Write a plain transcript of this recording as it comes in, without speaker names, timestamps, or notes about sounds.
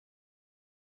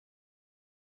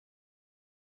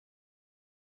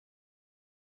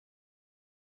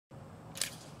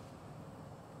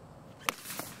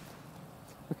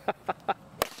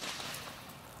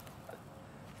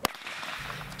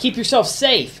Keep yourself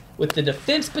safe with the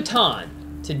Defense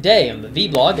Baton today on the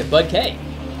vBlog at BudK.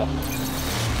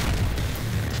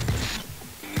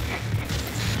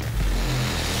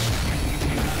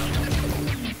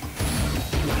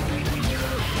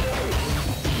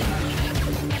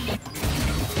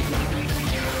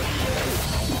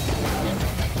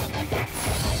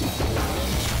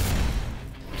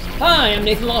 Hi, I'm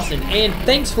Nathan Lawson, and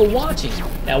thanks for watching.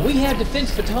 Now, we have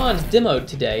Defense Batons demoed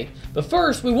today, but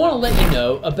first we want to let you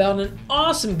know about an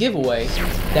awesome giveaway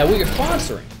that we are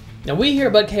sponsoring. Now, we here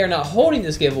at BudK are not holding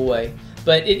this giveaway,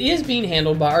 but it is being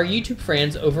handled by our YouTube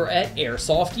friends over at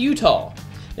AirsoftUtah.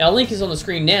 Now, a link is on the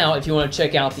screen now if you want to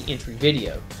check out the entry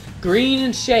video. Green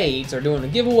and Shades are doing a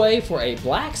giveaway for a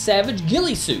Black Savage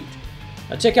ghillie suit.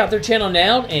 Now check out their channel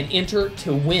now and enter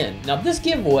to win. Now this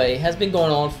giveaway has been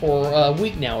going on for a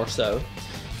week now or so,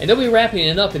 and they'll be wrapping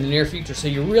it up in the near future, so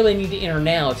you really need to enter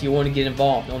now if you want to get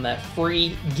involved on that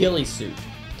free ghillie suit.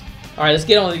 Alright, let's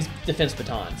get on these defense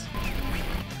batons.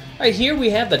 Alright, here we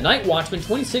have the Night Watchman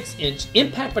 26-inch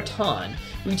impact baton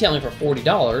retailing for $40,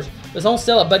 but it's on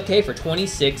sale at BudK for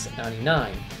 $26.99.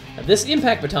 Now this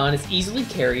impact baton is easily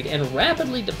carried and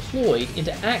rapidly deployed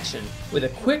into action with a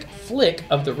quick flick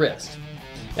of the wrist.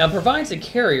 Now it provides the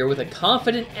carrier with a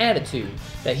confident attitude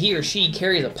that he or she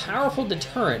carries a powerful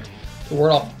deterrent to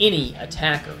ward off any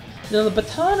attacker. Now the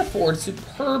baton affords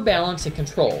superb balance and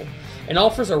control and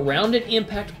offers a rounded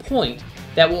impact point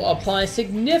that will apply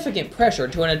significant pressure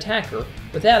to an attacker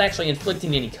without actually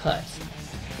inflicting any cuts.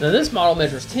 Now this model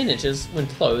measures 10 inches when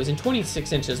closed and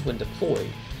 26 inches when deployed.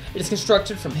 It is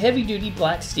constructed from heavy-duty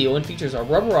black steel and features a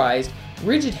rubberized,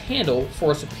 rigid handle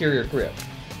for a superior grip.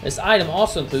 This item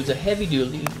also includes a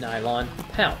heavy-duty nylon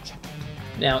pouch.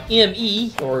 Now,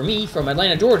 M.E., or me, from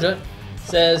Atlanta, Georgia,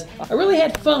 says, I really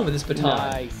had fun with this baton.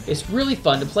 Nice. It's really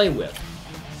fun to play with.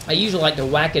 I usually like to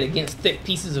whack it against thick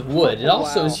pieces of wood. It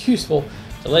also is useful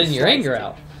to letting your anger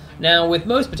out. Now, with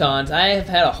most batons, I have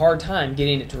had a hard time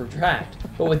getting it to retract.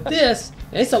 But with this,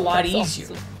 it's a lot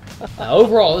easier. Awesome. Now,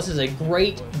 overall, this is a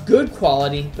great, good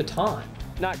quality baton.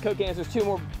 Not Coke answers, 2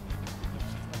 more.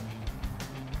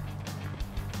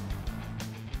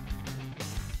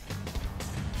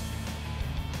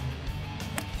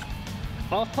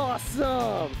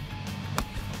 Awesome!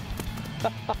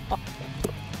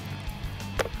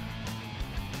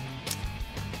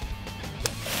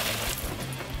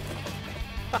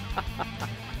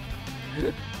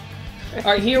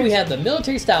 Alright, here we have the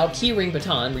military-style Keyring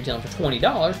baton retailing for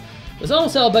 $20. It's on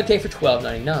sale at BudK for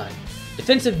 $12.99.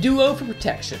 Defensive duo for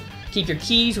protection. Keep your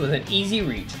keys within easy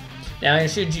reach. Now,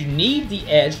 should you need the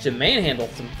edge to manhandle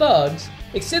some thugs,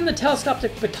 extend the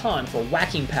telescopic baton for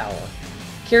whacking power.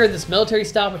 Carry this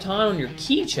military-style baton on your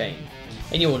keychain,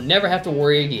 and you will never have to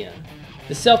worry again.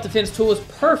 The self-defense tool is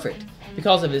perfect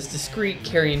because of its discreet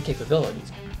carrying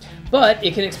capabilities, but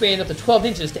it can expand up to 12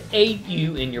 inches to aid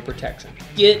you in your protection.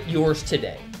 Get yours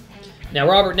today. Now,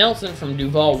 Robert Nelson from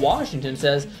Duvall, Washington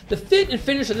says, the fit and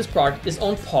finish of this product is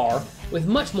on par with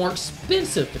much more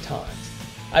expensive batons.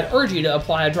 I'd urge you to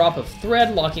apply a drop of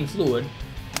thread locking fluid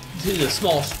to the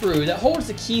small screw that holds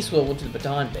the key swivel to the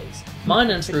baton base.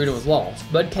 Mine unscrewed and was lost.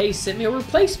 BudK sent me a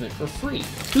replacement for free.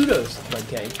 Kudos,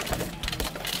 BudK.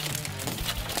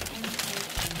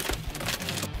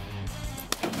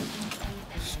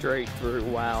 Straight through,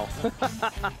 wow.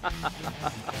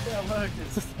 Yeah, look,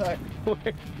 it's stuck.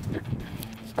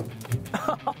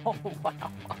 Oh,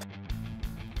 wow.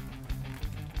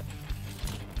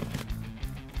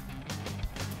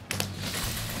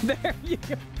 There you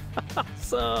go.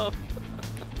 Awesome.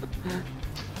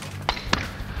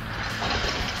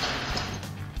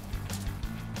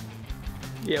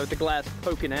 Yeah, with the glass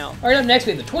poking out. Alright, up next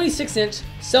we have the 26-inch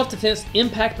self-defense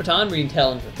impact baton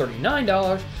retailing for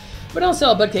 $39, but on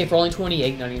sale at BudK for only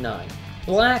 $28.99.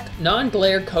 Black,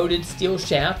 non-glare coated steel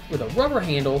shaft with a rubber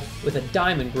handle with a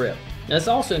diamond grip. Now this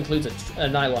also includes a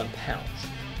nylon pouch.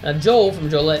 Now Joel from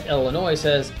Joliet, Illinois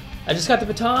says, I just got the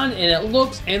baton and it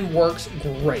looks and works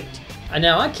great. And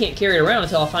now I can't carry it around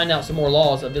until I find out some more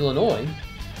laws of Illinois.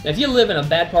 Now if you live in a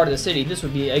bad part of the city, this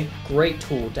would be a great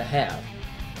tool to have.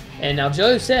 And now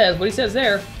Joe says, what he says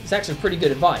there is actually pretty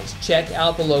good advice. Check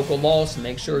out the local laws to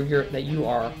make sure that you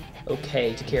are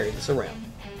okay to carry this around.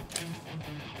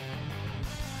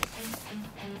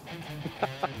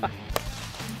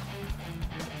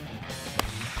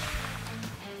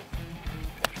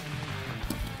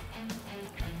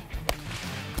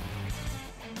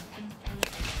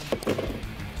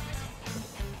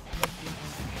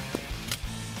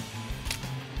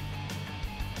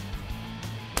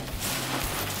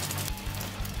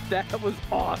 That was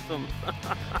awesome.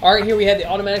 All right, here we have the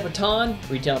automatic baton,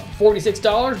 retailing for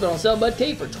 $46, but on sale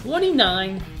BudK for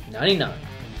 $29.99.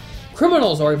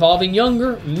 Criminals are evolving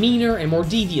younger, meaner, and more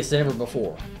devious than ever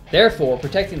before. Therefore,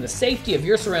 protecting the safety of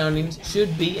your surroundings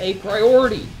should be a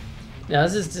priority. Now,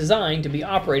 this is designed to be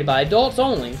operated by adults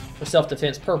only for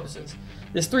self-defense purposes.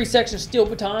 This 3-section steel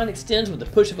baton extends with the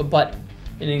push of a button,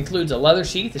 and it includes a leather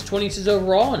sheath that's 20 inches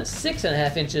overall and is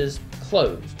 6.5 inches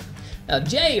closed. Now,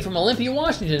 Jay from Olympia,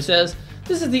 Washington says,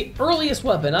 "This is the earliest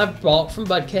weapon I've bought from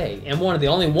BudK, and one of the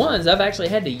only ones I've actually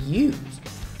had to use.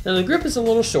 Now, the grip is a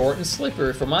little short and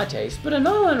slippery for my taste, but a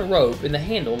nylon rope in the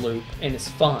handle loop, and it's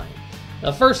fine.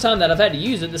 Now, the first time that I've had to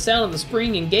use it, the sound of the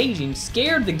spring engaging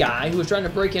scared the guy who was trying to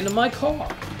break into my car."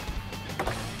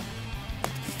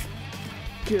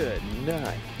 Good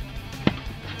night.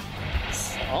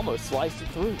 Almost sliced it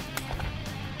through.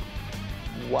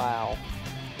 Wow.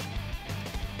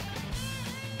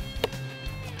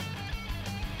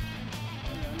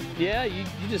 Yeah, you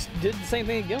just did the same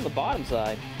thing again on the bottom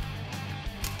side.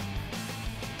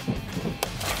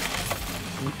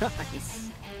 Nice.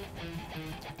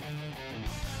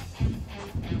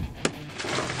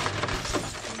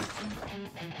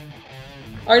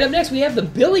 All right, up next we have the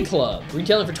Billy Club,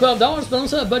 retailing for $12, but on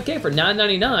sale at BudK for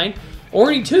 $9.99,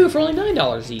 or any two for only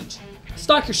 $9 each.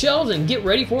 Stock your shelves and get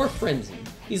ready for a frenzy.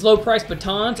 These low-priced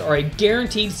batons are a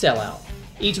guaranteed sellout.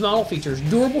 Each model features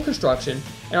durable construction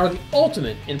and are the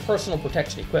ultimate in personal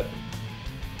protection equipment.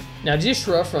 Now,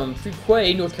 Jishra from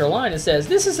Fuquay, North Carolina says,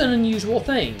 "This is an unusual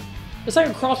thing. It's like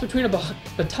a cross between a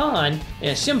baton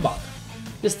and a shimbok.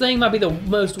 This thing might be the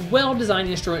most well-designed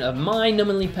instrument of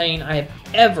mind-numbingly pain I have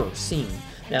ever seen."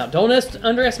 Now, don't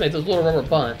underestimate those little rubber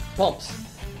bumps.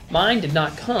 Mine did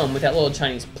not come with that little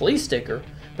Chinese police sticker,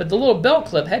 but the little belt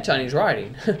clip had Chinese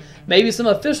writing. Maybe some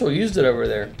official used it over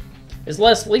there. It's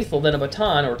less lethal than a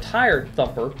baton or tire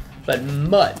thumper, but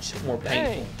much more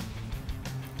painful. Hey.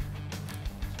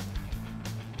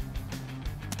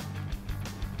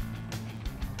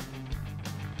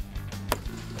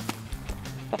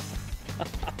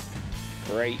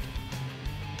 Great.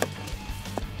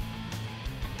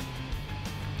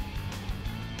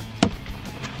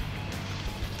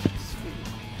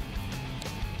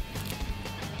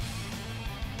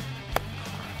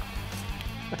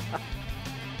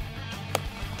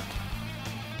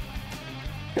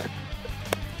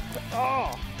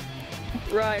 Oh,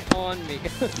 right on me.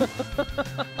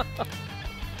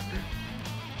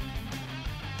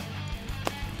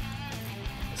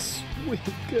 Sweet,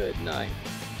 good night.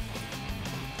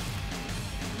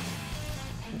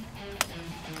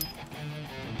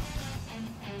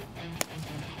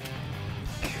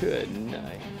 Good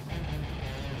night.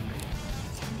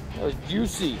 That was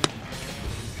juicy.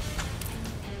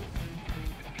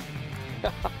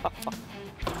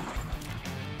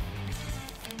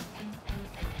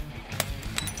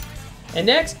 And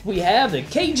next, we have the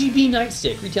KGB Night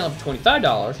Stick, retailing for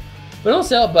 $25, but on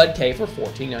sale at BudK for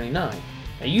 $14.99. Now,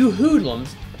 you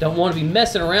hoodlums don't want to be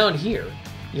messing around here.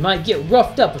 You might get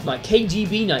roughed up with my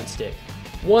KGB Night Stick.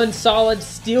 One solid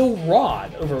steel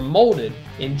rod over molded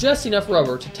in just enough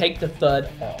rubber to take the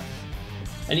thud off.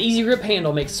 An easy grip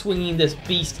handle makes swinging this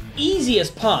beast easy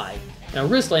as pie. Now,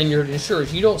 wrist lanyard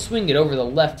ensures you don't swing it over the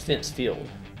left fence field.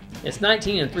 It's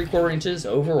 19 3/4 inches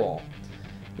overall.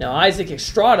 Now, Isaac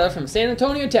Estrada from San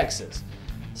Antonio, Texas,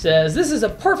 says, "This is a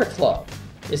perfect club.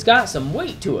 It's got some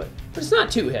weight to it, but it's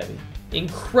not too heavy.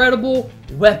 Incredible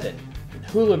weapon. And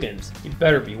hooligans, you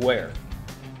better beware."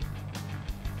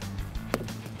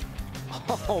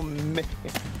 Oh, man.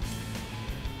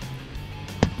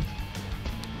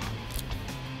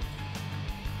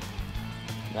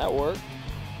 That worked.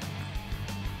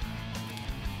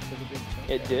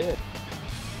 It did.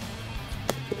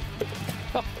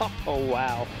 Oh,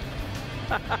 wow.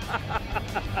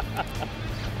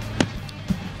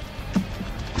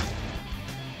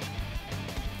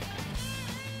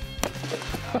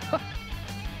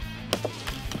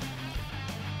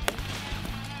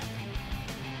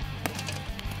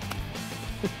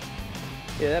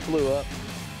 Yeah, that blew up.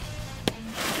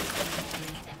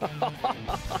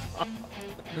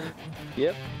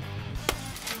 Yep.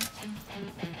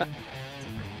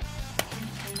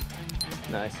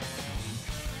 Nice.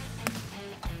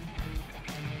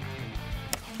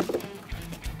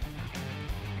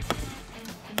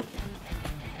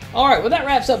 Alright, well that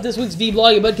wraps up this week's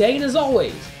vBlog at BudK, and as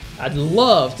always, I'd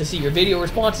love to see your video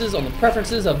responses on the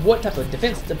preferences of what type of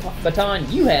defense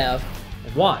baton you have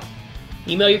and why.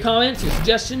 Email your comments, your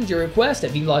suggestions, your requests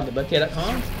at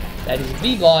vblog@budk.com. That is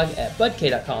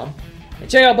vblog@budk.com. And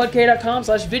check out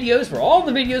budk.com/videos for all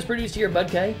the videos produced here at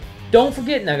BudK. Don't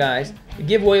forget now, guys, the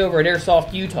giveaway over at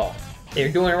AirsoftUtah.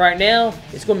 They're doing it right now.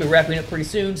 It's going to be wrapping up pretty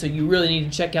soon, so you really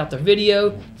need to check out their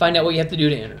video, find out what you have to do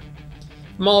to enter.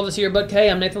 From all of us here at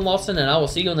BudK, I'm Nathan Lawson, and I will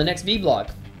see you on the next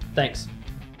vBlog. Thanks.